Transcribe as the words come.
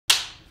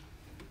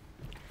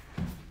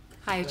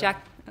Hi,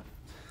 Jack.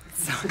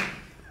 Sorry.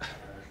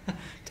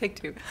 Take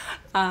two.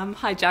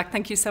 Hi, Jack.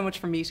 Thank you so much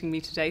for meeting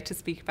me today to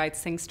speak about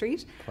Sing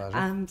Street.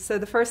 Pleasure. So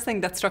the first thing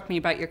that struck me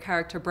about your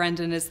character,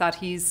 Brendan, is that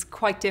he's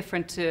quite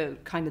different to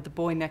kind of the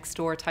boy next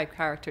door type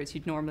characters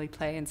you'd normally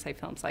play in, say,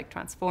 films like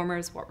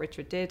Transformers, What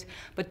Richard Did.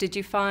 But did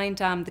you find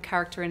the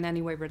character in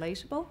any way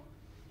relatable?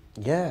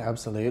 Yeah,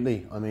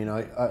 absolutely. I mean,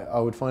 I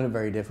would find it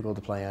very difficult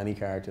to play any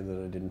character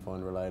that I didn't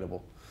find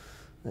relatable.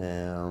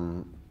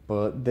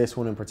 But this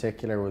one in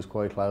particular was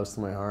quite close to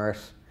my heart.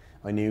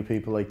 I knew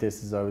people like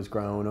this as I was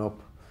growing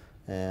up.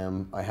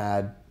 I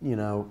had,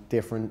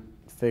 different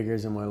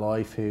figures in my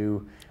life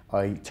who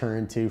I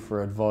turned to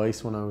for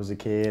advice when I was a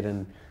kid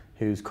and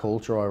whose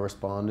culture I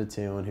responded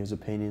to and whose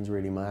opinions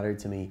really mattered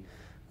to me.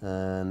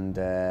 And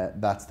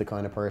that's the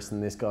kind of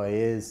person this guy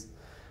is.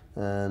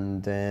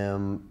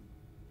 And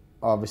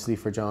obviously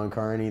for John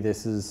Carney,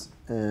 this is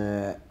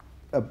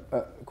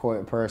quite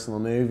a personal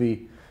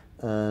movie.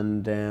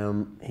 And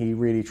he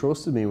really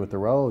trusted me with the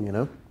role, Great,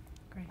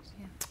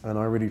 yeah. And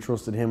I really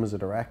trusted him as a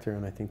director,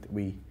 and I think that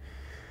we,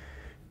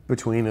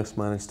 between us,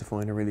 managed to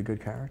find a really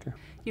good character.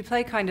 You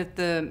play kind of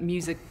the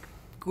music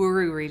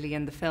guru really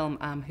in the film,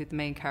 who the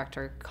main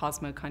character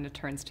Cosmo kind of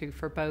turns to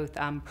for both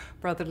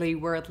brotherly,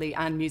 worldly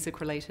and music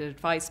related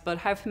advice. But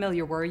how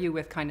familiar were you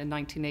with kind of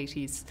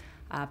 1980s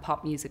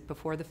pop music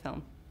before the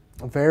film?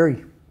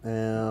 Very.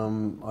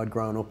 I'd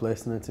grown up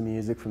listening to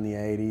music from the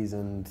 80s,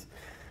 and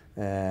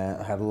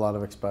I had a lot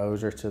of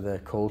exposure to the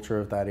culture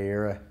of that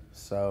era,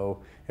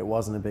 so it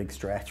wasn't a big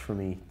stretch for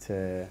me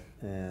to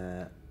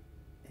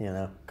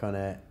kind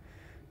of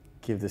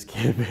give this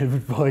kid a bit of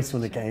advice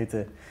when it came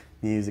to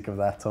music of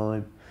that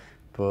time.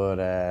 But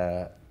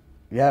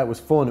yeah, it was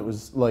fun. It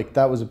was like,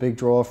 that was a big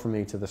draw for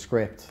me to the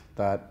script,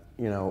 that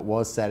it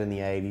was set in the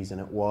 80s and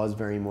it was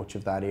very much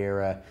of that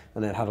era,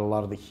 and it had a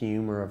lot of the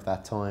humour of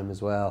that time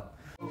as well.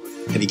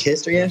 Have you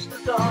kissed her yet?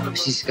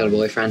 She's got a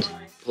boyfriend.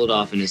 Pulled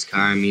off in his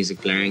car,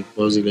 music blaring.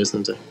 What was he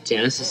listening to?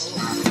 Genesis.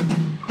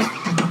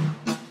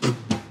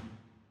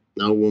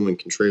 No woman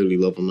can truly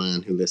love a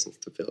man who listens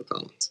to Phil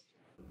Collins.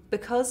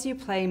 Because you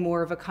play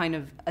more of a kind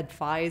of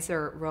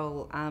advisor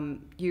role,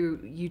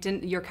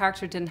 your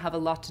character didn't have a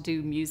lot to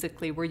do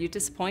musically. Were you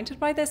disappointed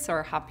by this,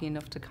 or happy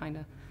enough to kind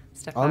of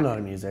step back? I'm not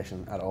a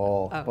musician at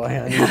all, by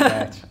any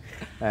stretch.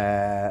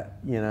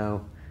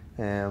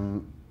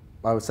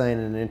 I was saying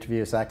in an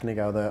interview a second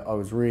ago that I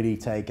was really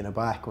taken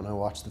aback when I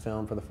watched the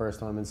film for the first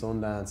time in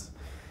Sundance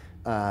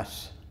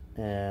at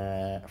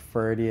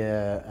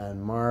Ferdia and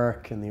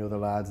Mark and the other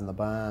lads in the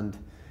band,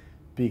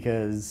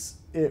 because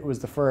it was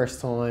the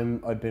first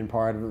time I'd been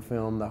part of a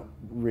film that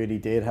really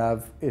did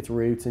have its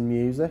roots in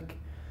music.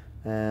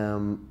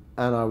 And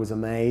I was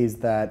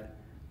amazed that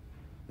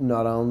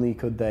not only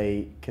could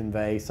they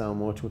convey so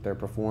much with their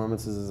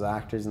performances as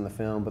actors in the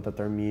film, but that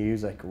their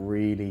music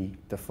really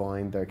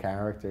defined their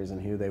characters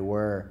and who they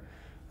were.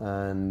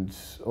 And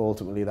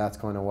ultimately that's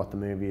kind of what the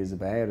movie is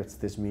about. It's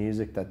this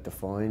music that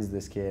defines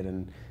this kid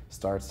and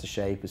starts to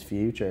shape his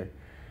future.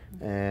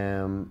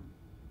 And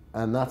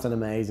that's an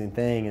amazing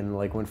thing. And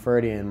like when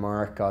Ferdy and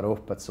Mark got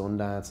up at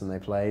Sundance and they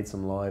played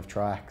some live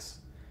tracks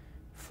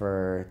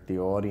for the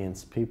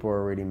audience, people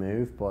were really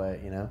moved by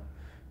it,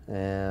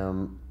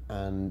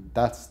 and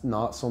that's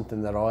not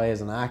something that I as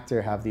an actor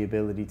have the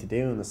ability to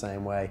do in the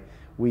same way.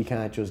 We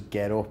can't just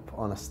get up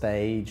on a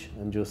stage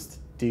and just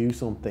do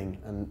something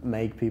and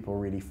make people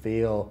really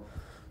feel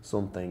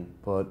something.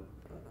 But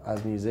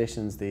as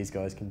musicians, these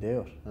guys can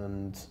do it.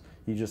 And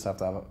you just have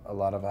to have a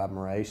lot of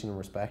admiration and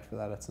respect for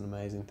that. It's an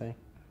amazing thing.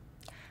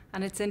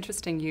 And it's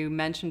interesting you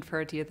mentioned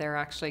Ferdia there,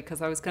 actually,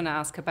 because I was going to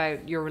ask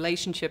about your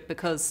relationship,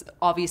 because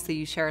obviously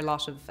you share a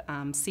lot of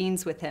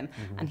scenes with him,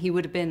 and he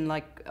would have been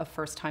like a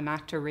first-time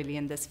actor really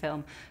in this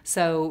film.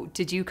 So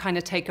did you kind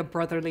of take a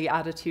brotherly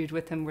attitude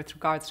with him with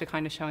regards to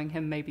kind of showing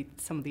him maybe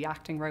some of the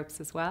acting ropes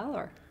as well,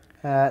 or?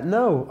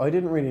 No, I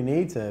didn't really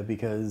need to,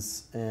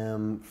 because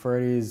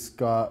Ferdy's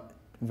got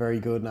very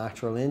good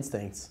natural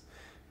instincts,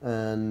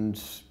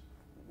 and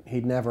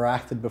he'd never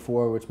acted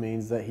before, which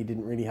means that he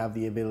didn't really have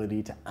the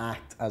ability to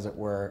act, as it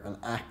were, and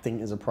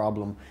acting is a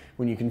problem.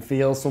 When you can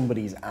feel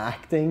somebody's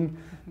acting,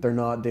 they're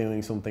not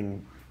doing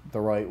something the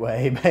right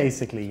way,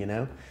 basically,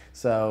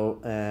 So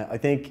I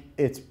think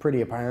it's pretty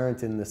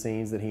apparent in the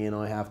scenes that he and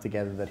I have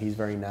together that he's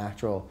very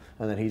natural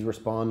and that he's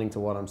responding to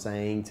what I'm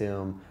saying to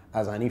him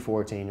as any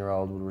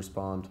 14-year-old would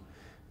respond.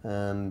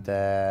 And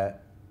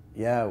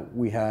yeah,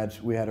 we had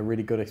a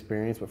really good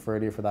experience with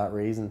Ferdia for that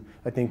reason.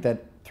 I think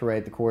that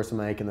throughout the course of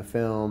making the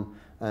film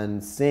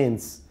and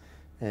since,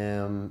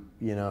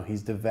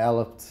 he's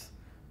developed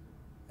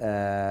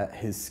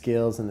his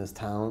skills and his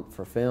talent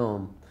for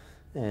film,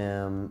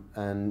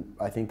 and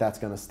I think that's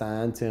going to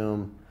stand to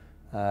him.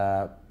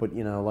 But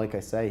like I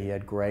say, he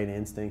had great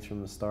instincts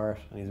from the start,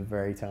 and he's a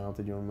very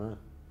talented young man.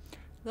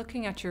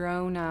 Looking at your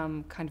own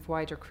kind of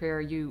wider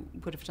career, you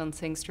would have done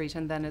Sing Street,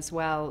 and then as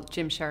well,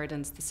 Jim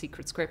Sheridan's The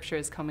Secret Scripture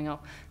is coming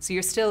up. So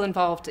you're still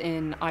involved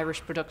in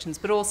Irish productions,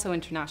 but also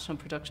international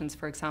productions,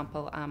 for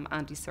example,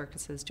 Andy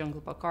Serkis's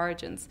Jungle Book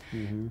Origins.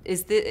 Mm-hmm.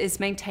 Is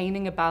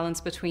maintaining a balance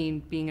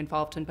between being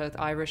involved in both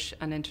Irish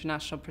and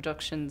international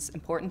productions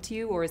important to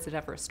you, or is it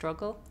ever a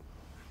struggle?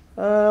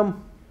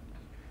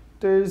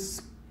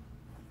 There's,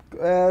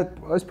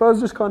 I suppose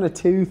there's kind of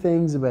two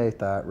things about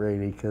that,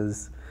 really,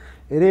 because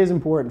it is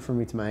important for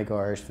me to make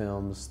Irish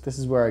films. This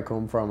is where I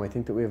come from. I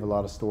think that we have a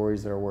lot of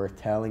stories that are worth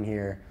telling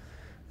here.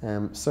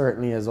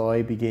 Certainly as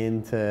I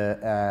begin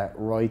to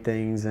write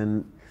things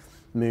and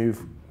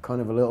move kind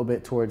of a little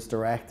bit towards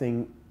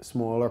directing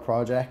smaller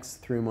projects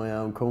through my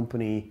own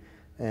company,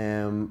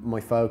 my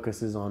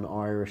focus is on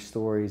Irish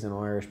stories and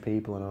Irish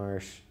people and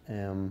Irish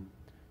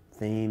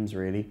themes,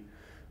 really.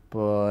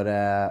 But,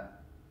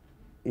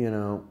 you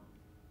know,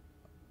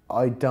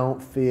 I don't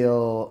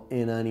feel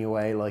in any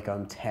way like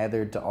I'm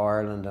tethered to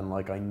Ireland and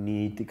like I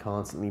need to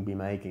constantly be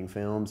making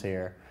films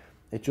here.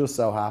 It just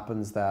so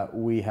happens that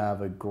we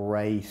have a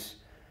great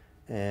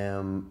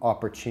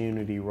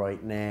opportunity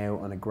right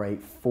now and a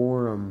great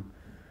forum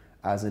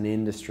as an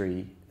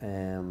industry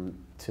to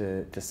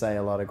say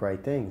a lot of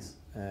great things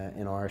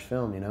in Irish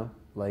film, you know?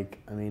 Like,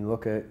 I mean,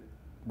 look at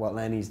what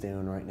Lenny's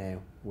doing right now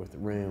with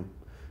Room.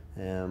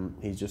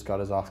 He's just got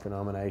his Oscar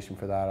nomination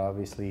for that,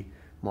 obviously.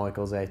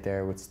 Michael's out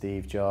there with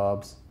Steve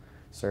Jobs.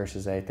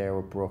 Saoirse's out there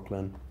with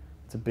Brooklyn.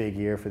 It's a big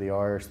year for the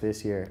Irish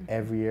this year.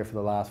 Every year for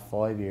the last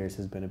 5 years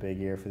has been a big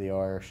year for the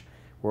Irish.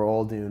 We're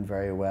all doing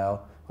very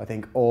well. I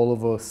think all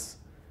of us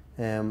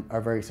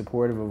are very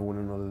supportive of one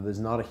another. There's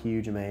not a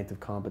huge amount of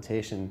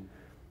competition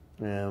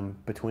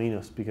between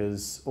us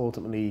because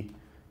ultimately,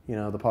 you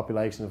know, the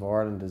population of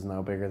Ireland is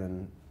no bigger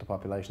than the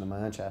population of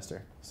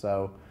Manchester.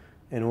 So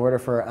in order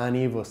for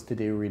any of us to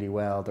do really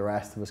well, the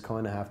rest of us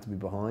kind of have to be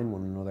behind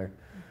one another.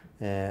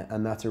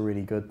 And that's a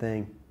really good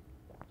thing.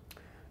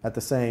 At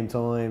the same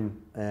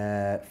time,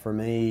 for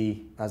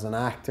me, as an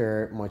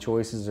actor, my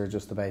choices are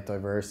just about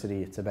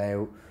diversity. It's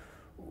about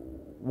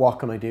what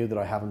can I do that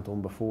I haven't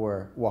done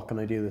before? What can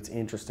I do that's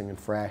interesting and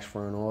fresh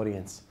for an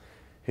audience?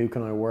 Who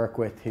can I work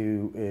with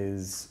who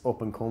is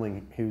up and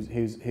coming,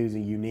 who's a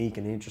unique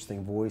and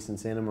interesting voice in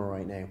cinema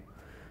right now?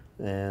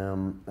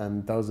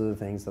 And those are the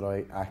things that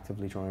I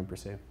actively try and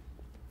pursue.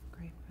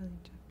 Great,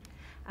 brilliant.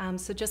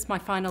 So just my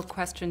final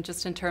question,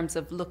 just in terms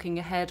of looking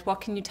ahead,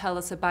 what can you tell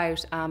us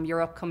about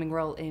your upcoming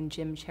role in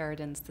Jim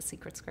Sheridan's The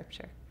Secret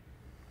Scripture?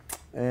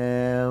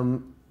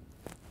 That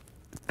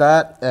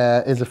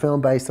is a film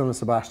based on a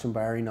Sebastian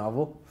Barry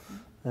novel.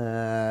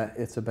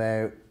 It's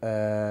about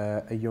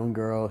a young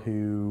girl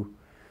who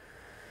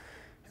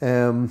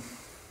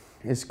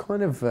is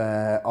kind of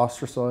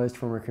ostracized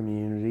from her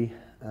community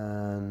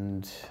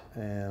and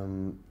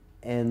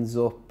ends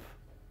up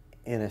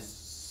in a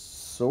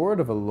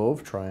sort of a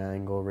love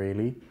triangle,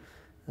 really,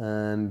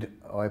 and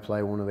I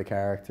play one of the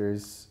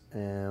characters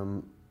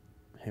who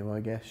I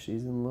guess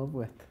she's in love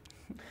with.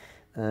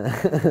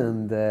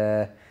 And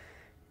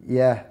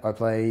yeah, I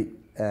play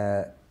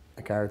a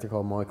character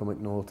called Michael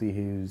McNulty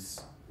who's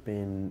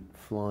been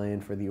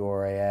flying for the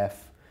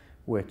RAF,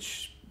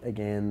 which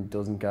again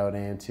doesn't go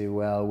down too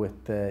well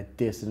with the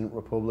dissident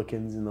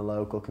Republicans in the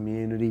local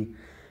community.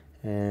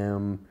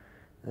 Yeah,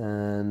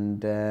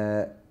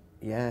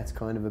 it's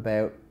kind of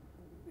about,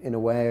 in a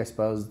way, I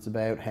suppose it's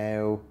about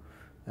how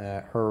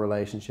her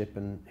relationship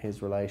and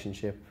his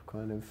relationship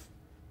kind of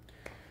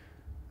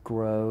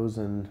grows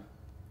and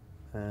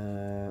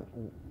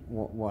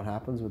what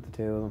happens with the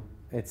two of them.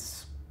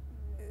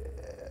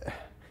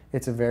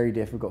 It's a very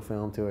difficult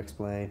film to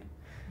explain.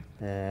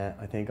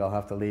 I think I'll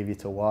have to leave you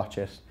to watch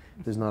it.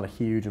 There's not a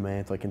huge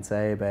amount I can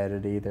say about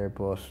it either,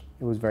 but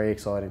it was very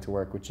exciting to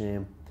work with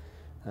Jim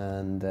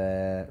and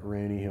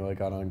Rooney, who I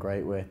got on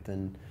great with,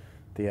 and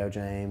Theo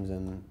James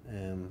and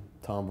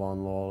Tom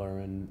Von Lawler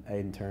and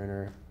Aidan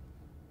Turner.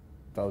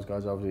 Those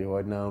guys obviously who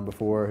I'd known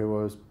before, who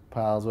I was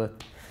pals with.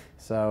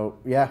 So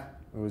yeah,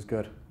 it was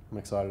good. I'm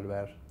excited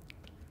about it.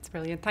 It's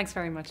brilliant. Thanks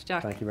very much,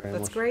 Jack. Thank you very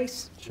much. That's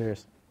great.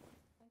 Cheers.